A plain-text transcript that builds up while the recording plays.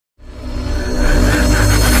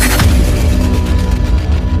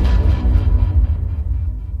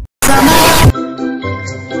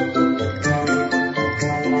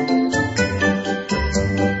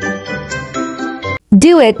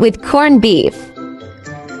it with corned beef.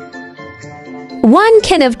 1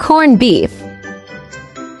 can of corned beef.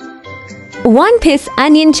 1 piece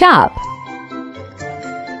onion chop.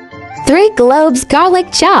 3 cloves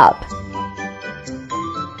garlic chop.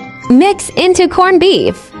 Mix into corned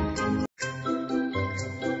beef.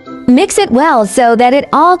 Mix it well so that it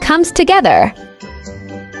all comes together.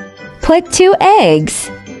 Put 2 eggs.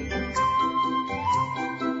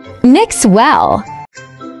 Mix well.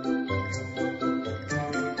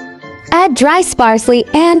 Add dry parsley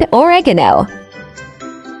and oregano.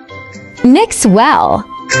 Mix well.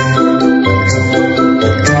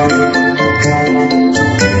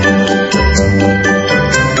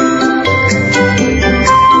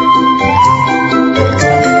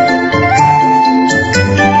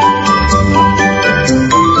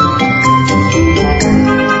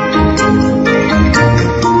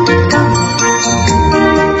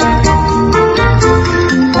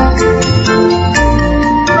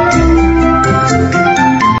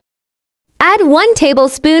 Add 1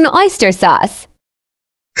 tablespoon oyster sauce.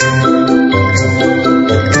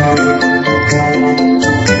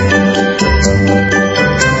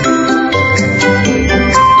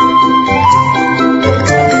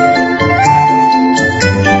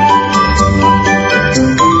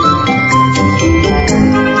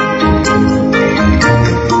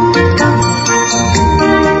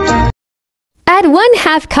 Add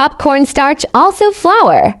 1/2 cup cornstarch, also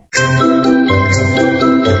flour.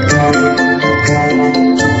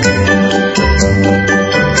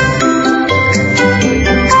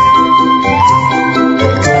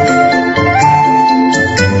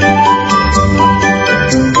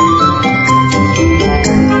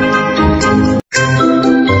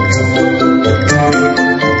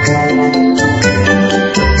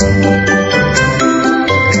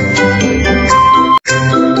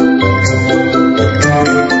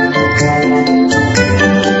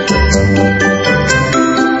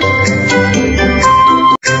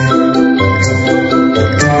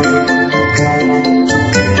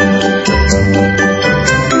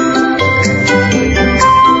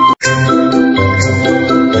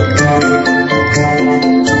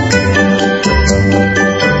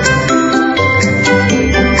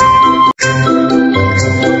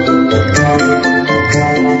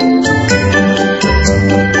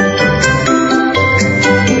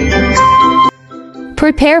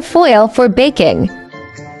 Prepare foil for baking.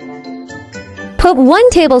 Put 1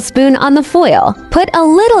 tablespoon on the foil. Put a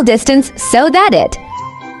little distance so that it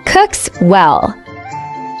cooks well.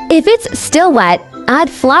 If it's still wet, add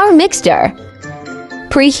flour mixture.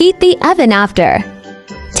 Preheat the oven after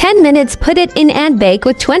 10 minutes. Put it in and bake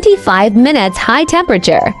with 25 minutes high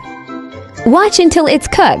temperature. Watch until it's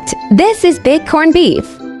cooked. This is baked corned beef.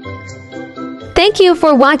 Thank you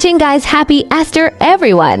for watching, guys. Happy Easter,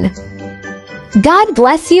 everyone. God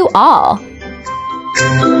bless you all.